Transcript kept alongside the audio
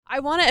I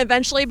want to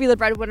eventually be the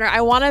breadwinner.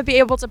 I want to be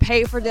able to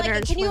pay for dinner.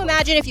 Like, can you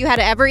imagine if you had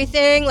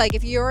everything? Like,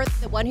 if you're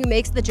the one who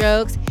makes the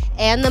jokes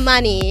and the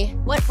money,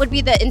 what would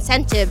be the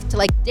incentive to,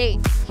 like, date?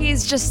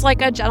 He's just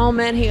like a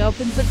gentleman. He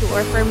opens the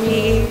door for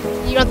me.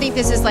 You don't think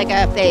this is like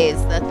a phase,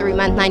 the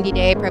 3-month,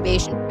 90-day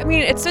probation? I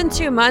mean, it's been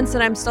 2 months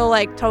and I'm still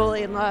like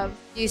totally in love.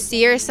 Do you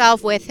see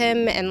yourself with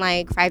him in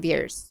like 5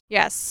 years?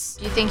 Yes.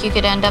 Do you think you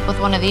could end up with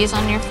one of these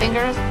on your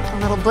fingers? A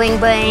little bling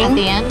bling at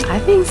the end? I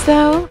think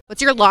so.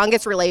 What's your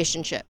longest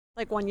relationship?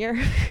 Like 1 year.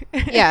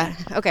 Yeah,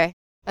 okay.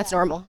 That's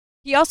normal.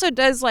 He also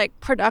does like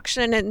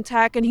production and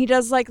tech, and he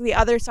does like the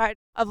other side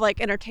of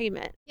like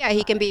entertainment. Yeah,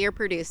 he can be your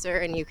producer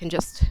and you can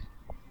just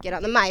get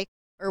on the mic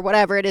or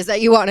whatever it is that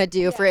you want to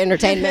do for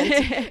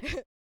entertainment.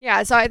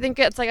 Yeah, so I think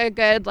it's like a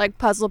good like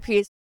puzzle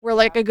piece. We're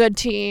like a good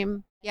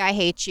team. Yeah, I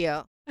hate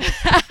you.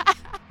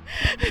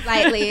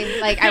 Lightly.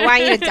 Like, I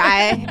want you to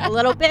die a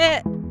little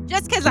bit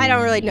just because I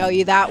don't really know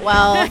you that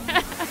well.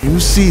 New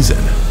season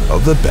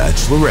of The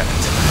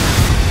Bachelorette.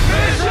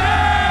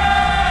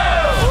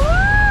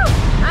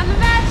 I'm the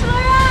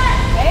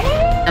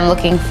Bachelorette! I'm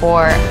looking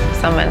for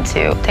someone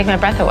to take my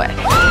breath away.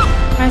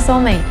 My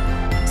soulmate.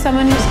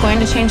 Someone who's going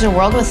to change the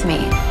world with me.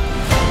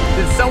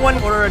 Did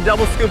someone order a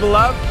double scoop of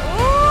love?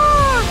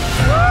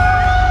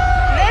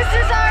 This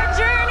is our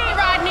journey,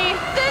 Rodney.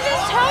 This is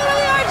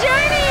totally our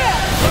journey.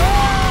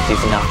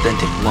 She's an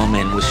authentic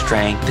woman with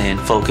strength and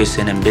focus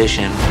and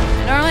ambition.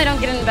 I normally don't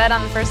get in bed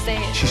on the first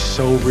date. She's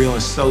so real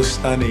and so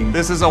stunning.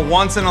 This is a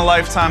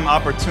once-in-a-lifetime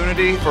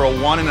opportunity for a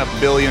 1 in a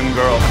billion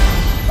girl.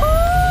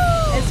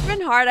 It's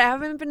been hard. I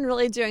haven't been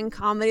really doing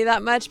comedy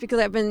that much because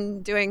I've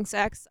been doing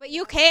sex. But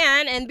you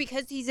can, and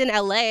because he's in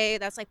LA,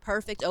 that's like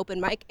perfect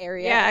open mic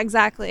area. Yeah,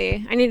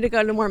 exactly. I need to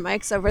go to more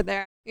mics over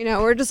there. You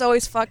know, we're just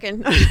always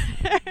fucking.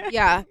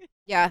 Yeah,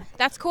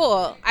 that's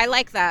cool. I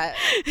like that.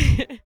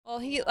 Well,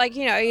 he like,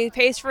 you know, he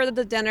pays for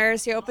the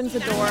dinners. He opens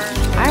the door.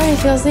 I already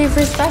feel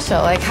super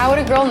special. Like, how would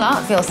a girl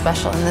not feel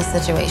special in this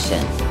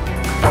situation?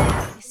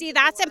 See,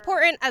 that's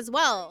important as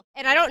well.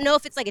 And I don't know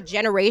if it's like a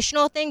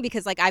generational thing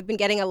because like I've been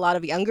getting a lot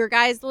of younger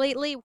guys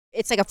lately.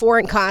 It's like a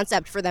foreign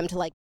concept for them to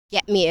like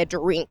get me a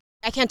drink.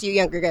 I can't do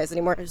younger guys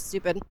anymore. It's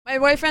stupid. My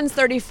boyfriend's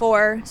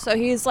 34, so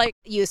he's like,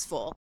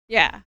 Useful.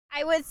 yeah.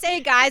 I would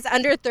say guys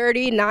under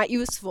 30, not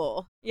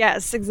useful.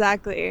 Yes,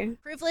 exactly.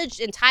 Privileged,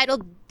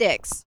 entitled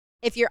dicks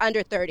if you're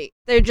under 30.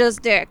 They're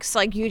just dicks.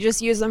 Like, you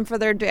just use them for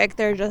their dick.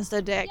 They're just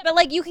a dick. Yeah, but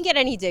like you can get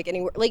any dick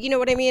anywhere. Like, you know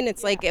what I mean?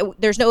 It's like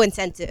there's no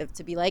incentive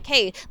to be like,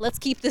 hey, let's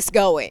keep this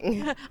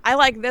going. I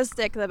like this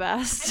dick the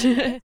best.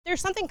 There's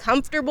something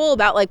comfortable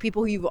about like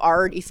people who you've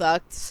already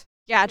fucked.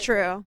 Yeah,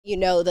 true. You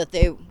know that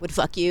they would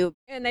fuck you.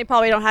 And they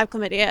probably don't have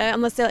chlamydia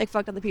unless they like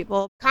fuck other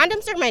people.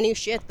 Condoms are my new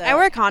shit though. I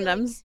wear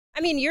condoms. I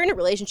mean, you're in a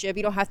relationship.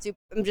 You don't have to.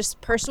 I'm just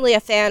personally a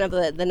fan of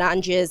the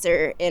non-jizz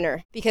or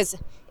inner because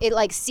it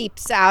like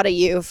seeps out of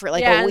you for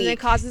like yeah, a week. and it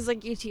causes like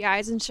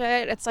UTIs and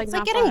shit. It's like It's not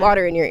like getting fun.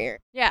 water in your ear.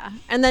 Yeah,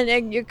 and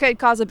then you could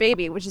cause a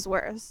baby, which is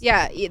worse.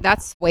 Yeah,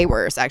 that's way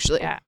worse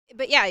actually. Yeah.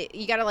 But yeah,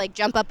 you gotta like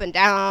jump up and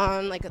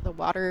down like the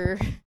water.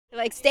 It,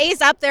 like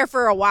stays up there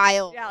for a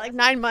while. Yeah, like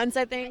 9 months,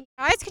 I think.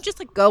 Guys can just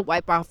like go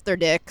wipe off their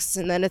dicks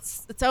and then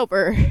it's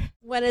over.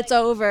 When it's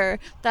over,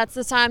 that's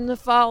the time to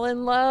fall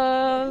in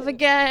love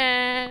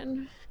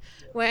again.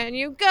 When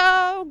you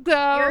go,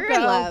 You're go,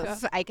 in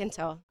love. go. I can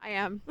tell. I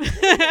am.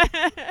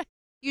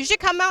 You should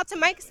come out to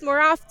Mike's more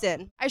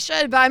often. I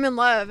should, but I'm in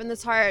love, and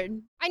it's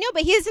hard. I know,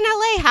 but he's in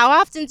LA. How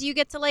often do you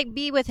get to like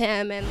be with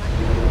him? And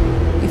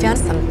like, We found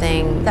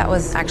something that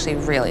was actually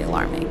really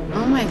alarming.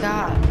 Oh my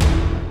God.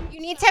 you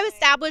need to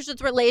establish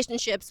those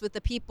relationships with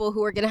the people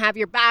who are gonna have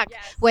your back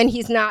when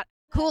he's not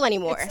cool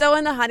anymore. It's still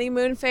in the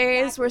honeymoon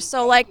phase. We're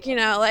still like, you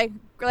know,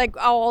 like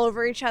all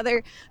over each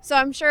other. So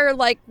I'm sure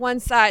like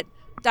once that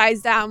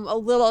dies down a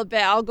little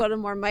bit, I'll go to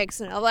more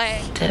mics in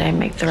LA. Did I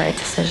make the right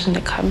decision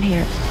to come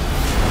here?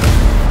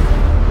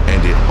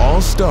 And it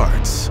all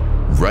starts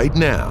right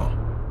now.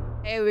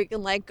 Hey, we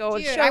can like go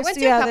and Dude, shows I went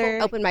together. to a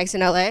couple open mics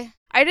in LA.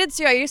 I did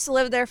too. I used to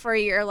live there for a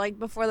year, like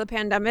before the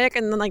pandemic,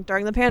 and then like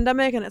during the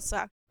pandemic, and it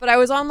sucked. But I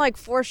was on like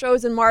 4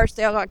 shows in March.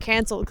 They all got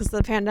canceled because of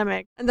the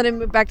pandemic, and then I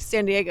moved back to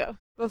San Diego.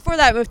 Before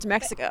that, I moved to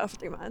Mexico for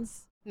 3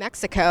 months.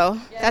 Mexico.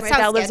 Yeah, That my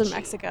sounds dad lives in sketchy.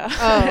 Mexico.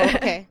 Oh,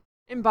 okay.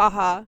 In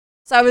Baja.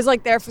 So I was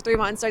like there for 3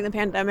 months during the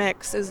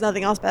pandemic. So there's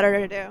nothing else better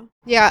to do.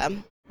 Yeah.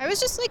 I was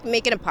just like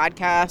making a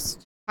podcast,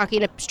 talking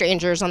to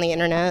strangers on the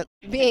internet,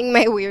 being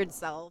my weird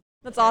self.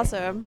 That's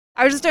awesome.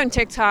 I was just doing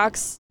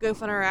TikToks,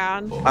 goofing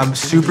around. I'm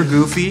super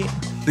goofy.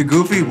 The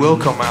goofy will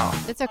come out.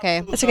 It's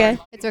okay. It's okay.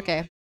 It's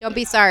okay. Don't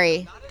be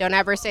sorry. Don't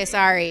ever say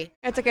sorry.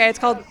 It's okay.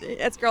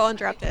 It's Girl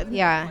Interrupted.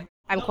 Yeah.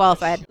 I'm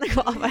qualified.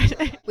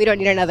 Qualified. We don't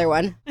need another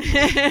one.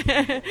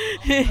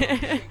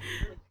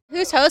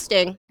 Who's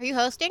hosting? Are you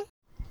hosting?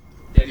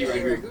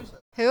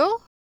 Who?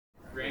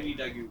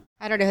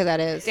 I don't know who that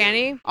is.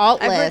 Danny?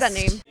 Alt I've heard that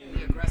list. name.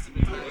 The aggressive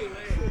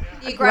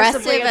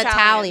Aggressively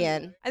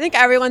Italian. I think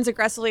everyone's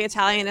aggressively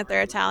Italian if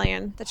they're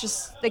Italian. That's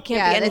just, they can't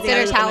Yeah, be it's anything an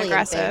other than Italian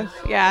aggressive.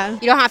 Yeah.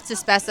 You don't have to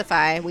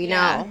specify. We know.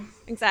 Yeah,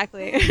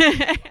 Exactly.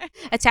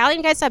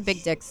 Italian guys have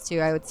big dicks too,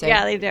 I would say.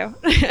 Yeah, they do.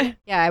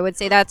 Yeah, I would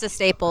say that's a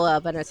staple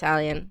of an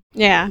Italian.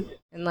 Yeah.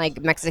 And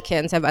like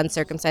Mexicans have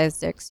uncircumcised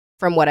dicks,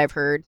 from what I've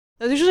heard.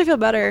 Those usually feel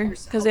better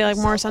because they like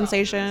more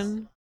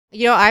sensation.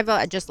 You know,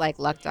 I've just like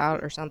lucked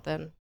out or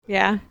something.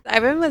 Yeah.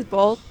 I've been with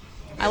both.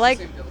 I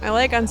like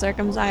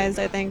uncircumcised,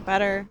 I think,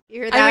 better.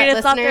 You heard that, I mean,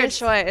 it's not their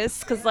listeners? choice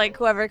because like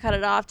whoever cut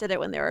it off did it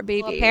when they were a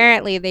baby. Well,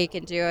 apparently they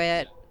can do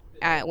it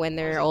when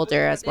they're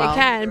older as well.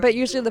 They can, but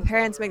usually the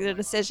parents make the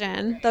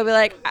decision. They'll be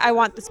like, I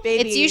want this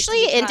baby. It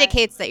usually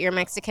indicates that you're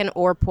Mexican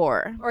or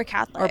poor. Or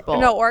Catholic. Or both.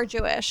 No, or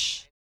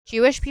Jewish.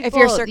 Jewish people? If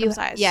you're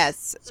circumcised.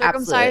 Yes,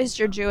 Circumcised,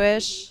 you're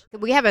Jewish.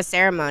 We have a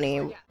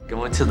ceremony.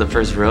 Going to the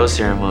first rose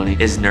ceremony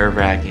is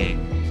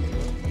nerve-wracking.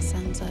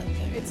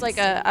 It's like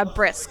a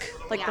brisk,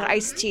 like the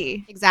iced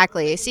tea.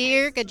 Exactly. See,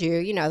 you're a good Jew.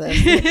 You know this.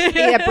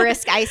 Be a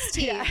brisk iced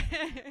tea. Yeah.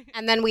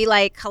 And then we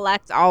like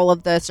collect all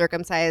of the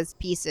circumcised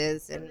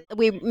pieces and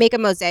we make a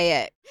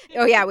mosaic.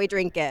 Oh yeah, we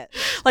drink it.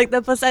 Like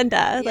the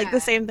placenta, like the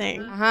same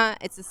thing.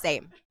 It's the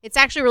same. It's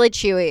actually really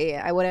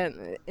chewy. I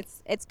wouldn't.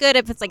 It's good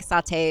if it's like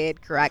sautéed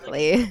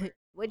correctly.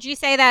 Would you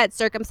say that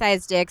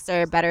circumcised dicks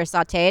are better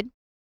sautéed?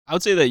 I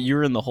would say that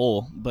you're in the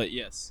hole, but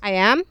yes. I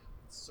am.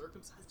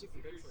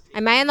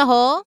 Am I in the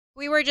hole?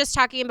 We were just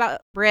talking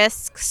about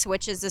brisks,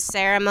 which is a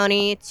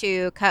ceremony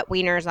to cut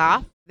wieners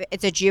off.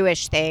 It's a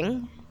Jewish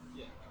thing.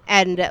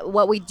 And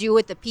what we do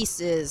with the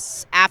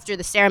pieces after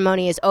the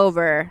ceremony is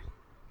over,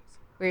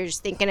 we're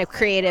just thinking of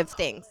creative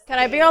things. Can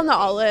I be on the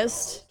alt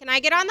list? Can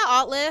I get on the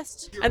alt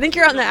list? I think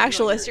you're on the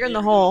actual list. You're in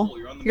the hole.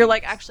 You're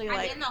like actually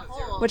like, in the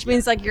hole. which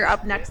means like you're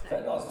up next.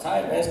 It's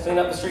tight, man. Let's clean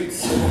up the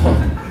streets.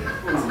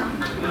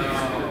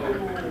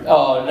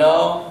 Oh,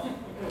 no?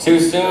 Too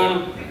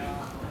soon?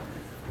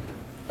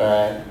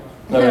 Alright.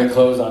 I'm not gonna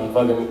close on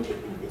fucking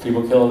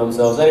people killing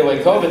themselves.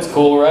 Anyway, COVID's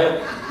cool, right?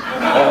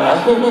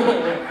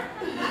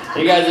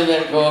 You guys have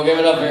been cool. Give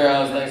it up for your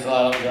house. Thanks a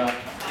lot. I'm John.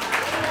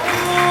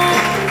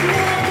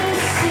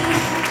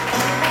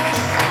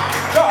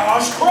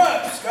 Gosh,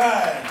 crabs,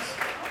 guys!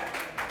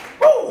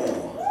 Woo!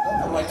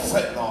 Nothing like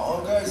fentanyl,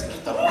 huh, guys?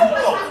 Get the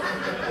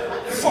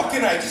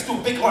fucking I just do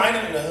a big line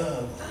and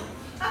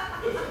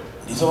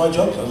these are my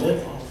jokes, that's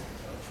it.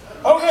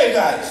 Okay,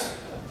 guys.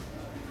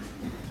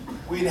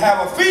 We'd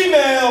have a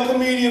female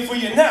comedian for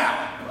you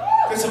now.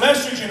 Get some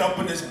estrogen up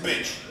in this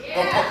bitch.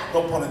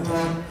 No pun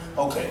intended.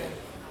 Okay.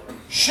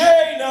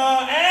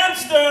 Shayna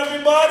Amster,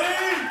 everybody!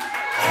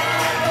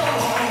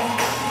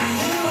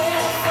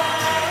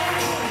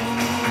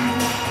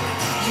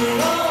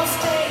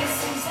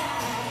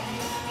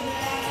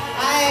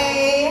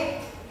 Hi.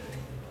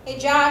 Hey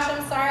Josh,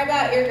 I'm sorry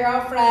about your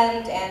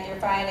girlfriend and your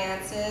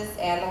finances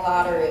and the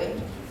lottery.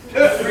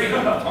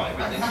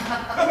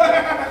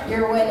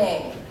 You're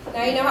winning.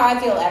 Now you know how I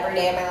feel every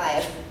day of my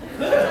life.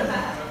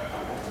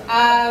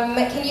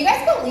 Can you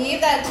guys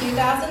believe that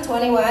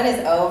 2021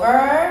 is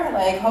over?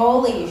 Like,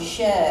 holy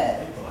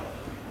shit.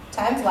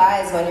 Time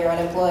flies when you're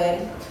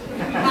unemployed.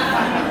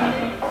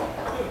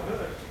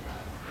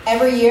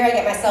 Every year I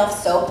get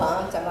myself so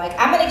pumped. I'm like,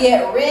 I'm gonna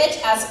get rich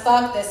as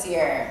fuck this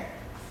year.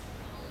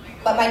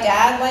 But my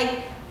dad,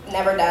 like,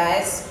 never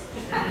dies.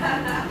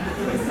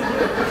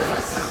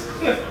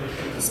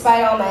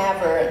 Despite all my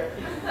effort.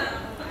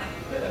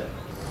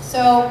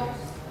 So,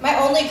 my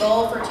only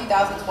goal for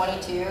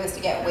 2022 is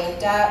to get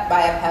winked at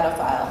by a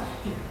pedophile.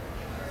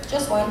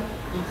 Just one.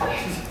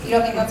 You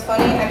don't think that's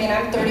funny? I mean,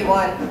 I'm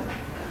 31.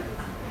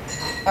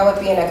 That would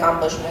be an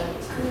accomplishment.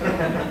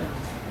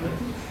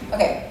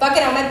 Okay,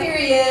 fucking on my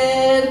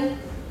period.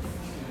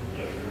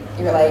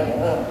 You're like,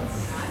 ugh.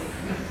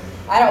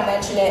 I don't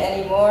mention it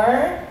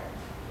anymore.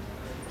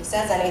 If he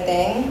says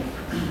anything,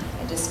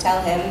 I just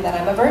tell him that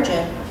I'm a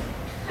virgin.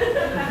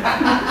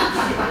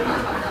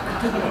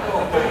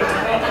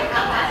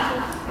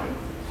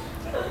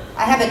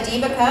 I have a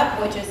Diva cup,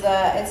 which is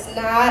it's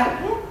not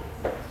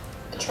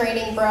a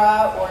training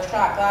bra or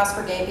shot glass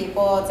for gay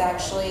people. It's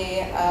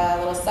actually a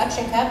little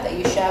suction cup that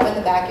you shove in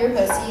the back of your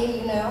pussy,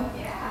 you know,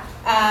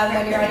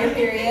 when you're on your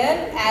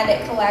period, and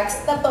it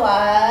collects the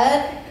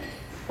blood.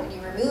 When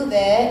you remove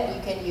it,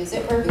 you can use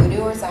it for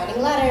voodoo or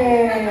signing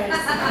letters.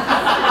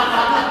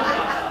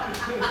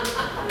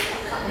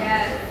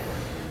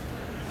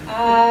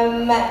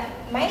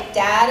 My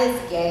dad is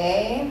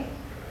gay.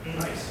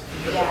 Nice.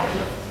 Yeah.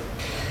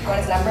 You want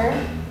his number?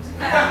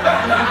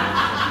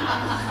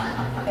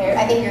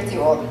 I think you're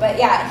too old. But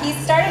yeah, he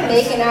started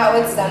making out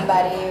with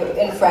somebody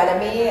in front of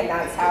me, and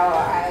that's how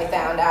I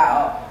found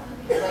out.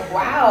 Like,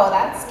 wow,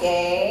 that's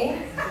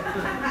gay.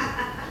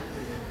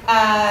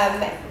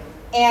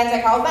 And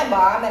I called my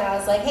mom, and I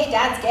was like, hey,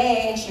 Dad's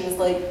gay. And she was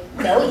like,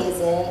 no, he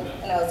isn't.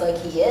 And I was like,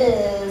 he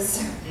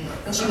is.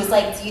 And she was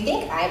like, do you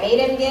think I made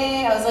him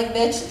gay? I was like,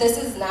 bitch, this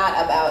is not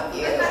about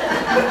you.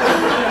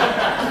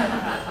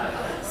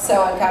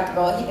 So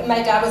uncomfortable.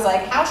 My dad was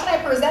like, how should I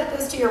present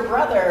this to your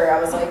brother? I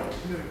was like,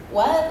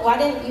 what? Why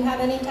didn't you have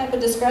any type of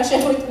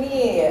discretion with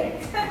me?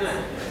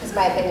 Because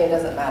my opinion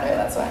doesn't matter,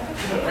 that's why.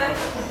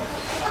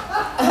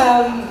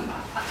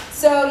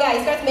 So yeah,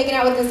 he starts making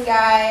out with this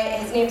guy.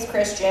 His name's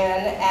Christian,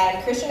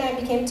 and Christian and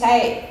I became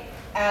tight.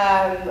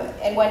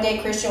 And one day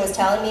Christian was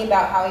telling me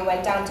about how he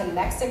went down to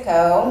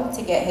Mexico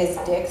to get his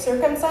dick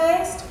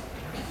circumcised.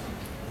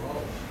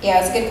 Yeah,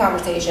 it was a good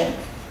conversation.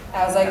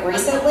 I was like,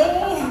 recently?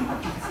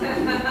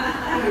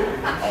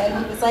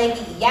 And he was like,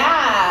 yeah,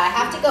 I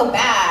have to go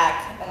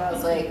back. And I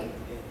was like,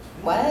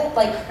 what?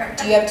 Like,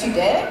 do you have 2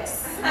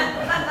 dicks? Do you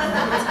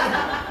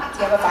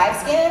have a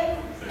 5-skin?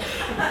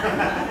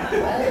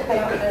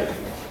 What?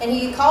 And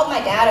he called my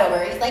dad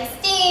over. He's like,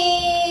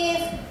 Steve,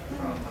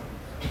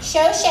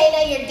 show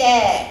Shayna your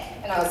dick.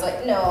 And I was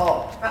like,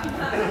 no, I'm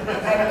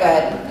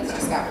good. It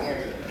just got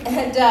weird.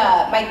 And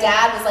my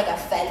dad was like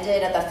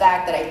offended at the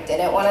fact that I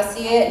didn't want to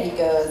see it. And he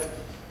goes,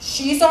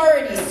 she's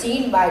already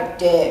seen my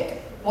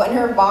dick. When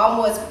her mom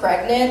was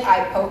pregnant,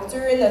 I poked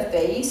her in the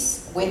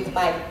face with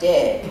my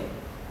dick.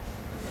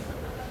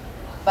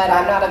 But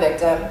I'm not a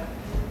victim.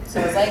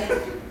 So I was like,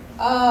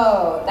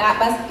 oh, that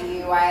must be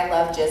why I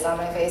love jizz on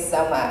my face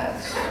so much.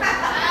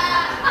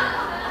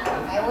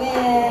 I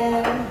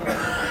win.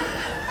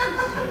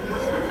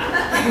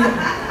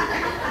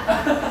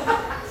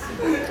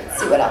 Let's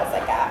see what else I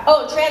got.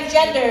 Oh,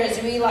 transgenders.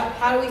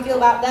 How do we feel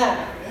about them?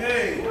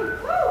 Hey.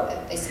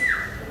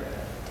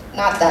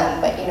 Not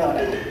them, but you know what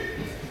I mean.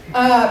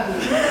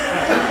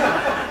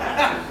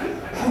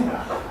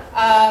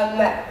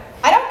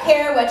 I don't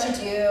care what you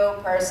do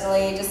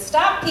personally. Just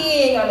stop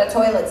peeing on the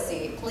toilet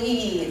seat,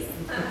 please.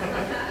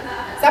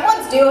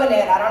 Someone's doing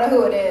it. I don't know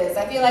who it is.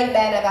 I feel like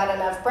men have had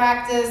enough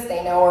practice.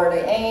 They know where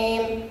to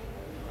aim.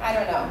 I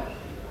don't know.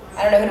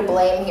 I don't know who to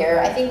blame here.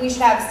 I think we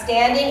should have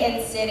standing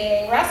and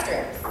sitting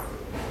restrooms.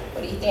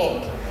 What do you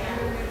think?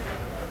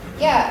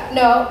 Yeah,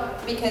 no,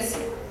 because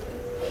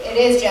it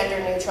is gender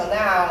neutral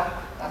now.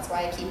 That's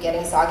why I keep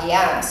getting soggy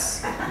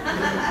ass.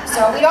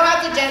 So we don't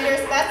have to gender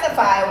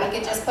specify. We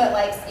could just put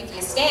like, if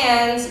you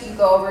stand, you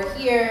go over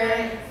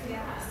here,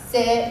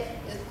 sit,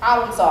 it's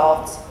problem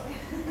solved.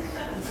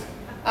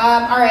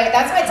 All right,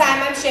 that's my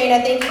time. I'm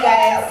Shayna. Thank you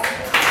guys.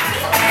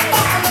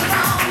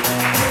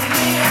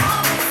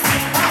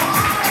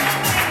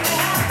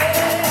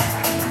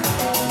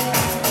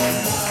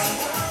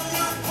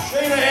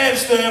 Shayna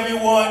Amster,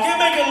 everyone.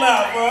 Make it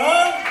loud, bro.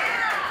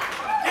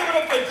 Give it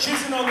up for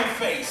jizzing on the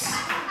face.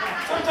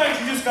 Sometimes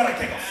you just gotta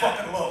take a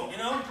fucking load, you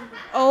know?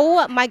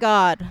 Oh my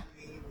God.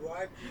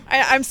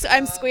 I'm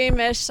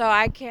squeamish, so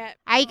I can't.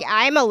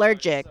 I'm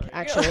allergic,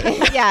 actually.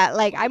 Yeah,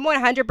 like I'm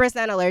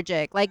 100%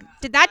 allergic. Like,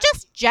 did that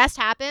just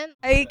happen?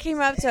 He came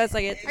up to us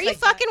like, "Are you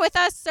fucking with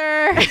us,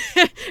 sir?"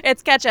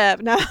 It's ketchup.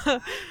 No.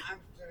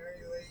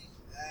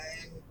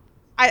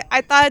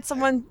 I thought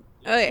someone.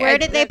 Where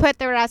did they put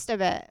the rest of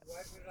it?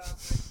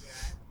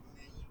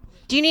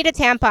 Do you need a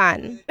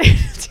tampon?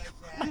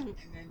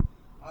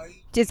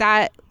 Is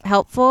that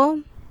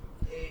helpful?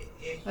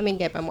 Let me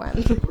give him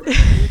one.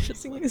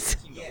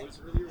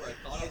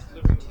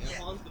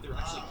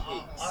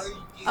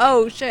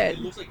 Oh shit!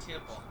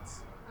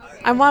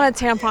 I want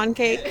a tampon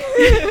cake.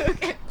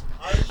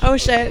 Oh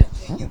shit!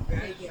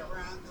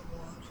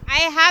 I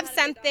have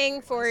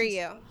something for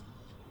you.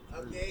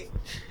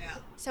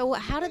 So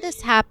how did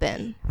this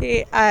happen?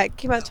 He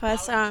came up to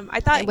us. I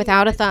thought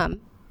without a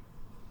thumb.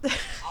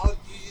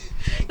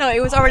 No, it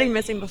was already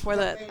missing before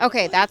that.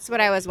 Okay, that's what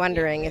I was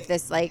wondering. If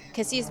this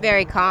because he's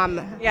very calm.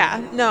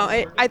 Yeah. No,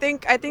 I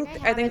think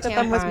the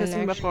thumb was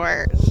missing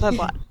before the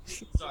blood.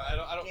 Sorry,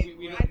 I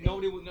don't.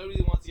 Nobody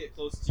wants to get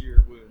close to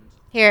your wound.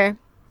 Here.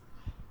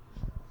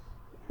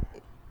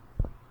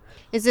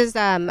 This is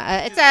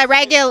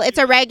it's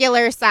a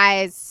regular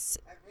size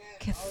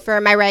for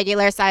my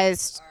regular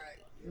sized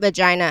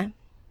vagina.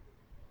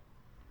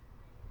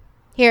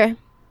 Here.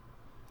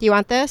 Do you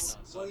want this?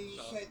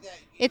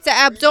 It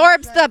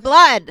absorbs the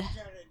blood.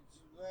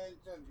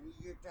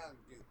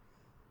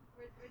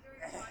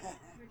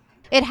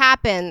 It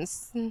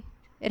happens.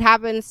 It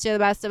happens to the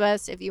best of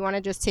us. If you want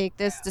to just take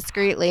this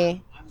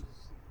discreetly.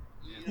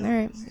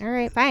 All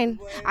right, fine.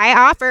 I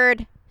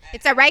offered.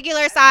 It's a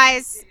regular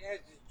size.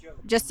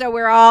 Just so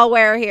we're all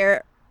aware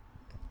here.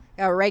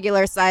 A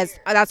regular size.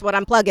 That's what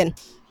I'm plugging.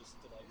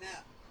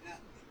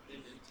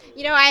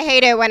 You know, I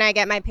hate it when I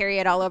get my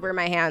period all over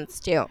my hands,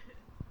 too.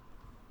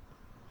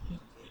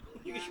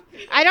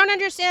 I don't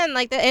understand,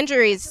 like, the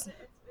injuries.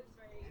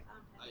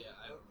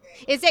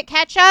 Is it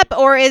ketchup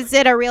or is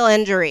it a real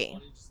injury?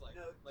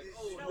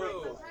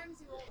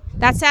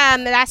 That's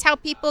how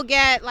people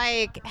get,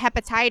 like,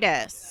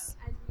 hepatitis.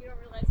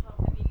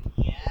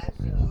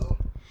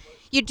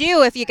 You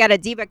do if you get a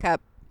Diva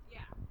cup.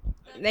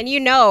 Then you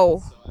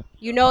know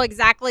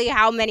exactly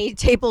how many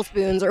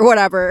tablespoons or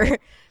whatever.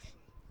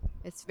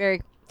 It's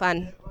very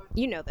fun.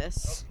 You know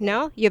this.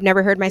 No? You've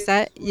never heard my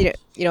set? You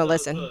don't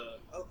listen.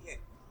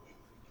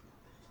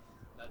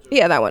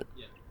 Yeah, that one.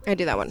 I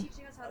do that one.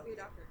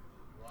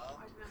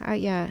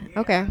 Yeah,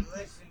 okay.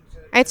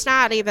 It's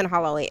not even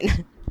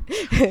Halloween.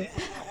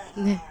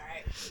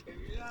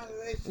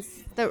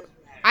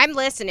 I'm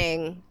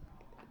listening.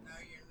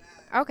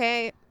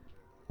 Okay.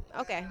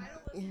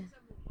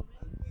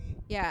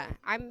 Yeah,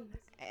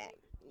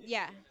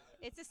 yeah,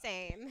 it's the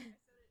same.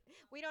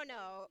 We don't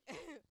know.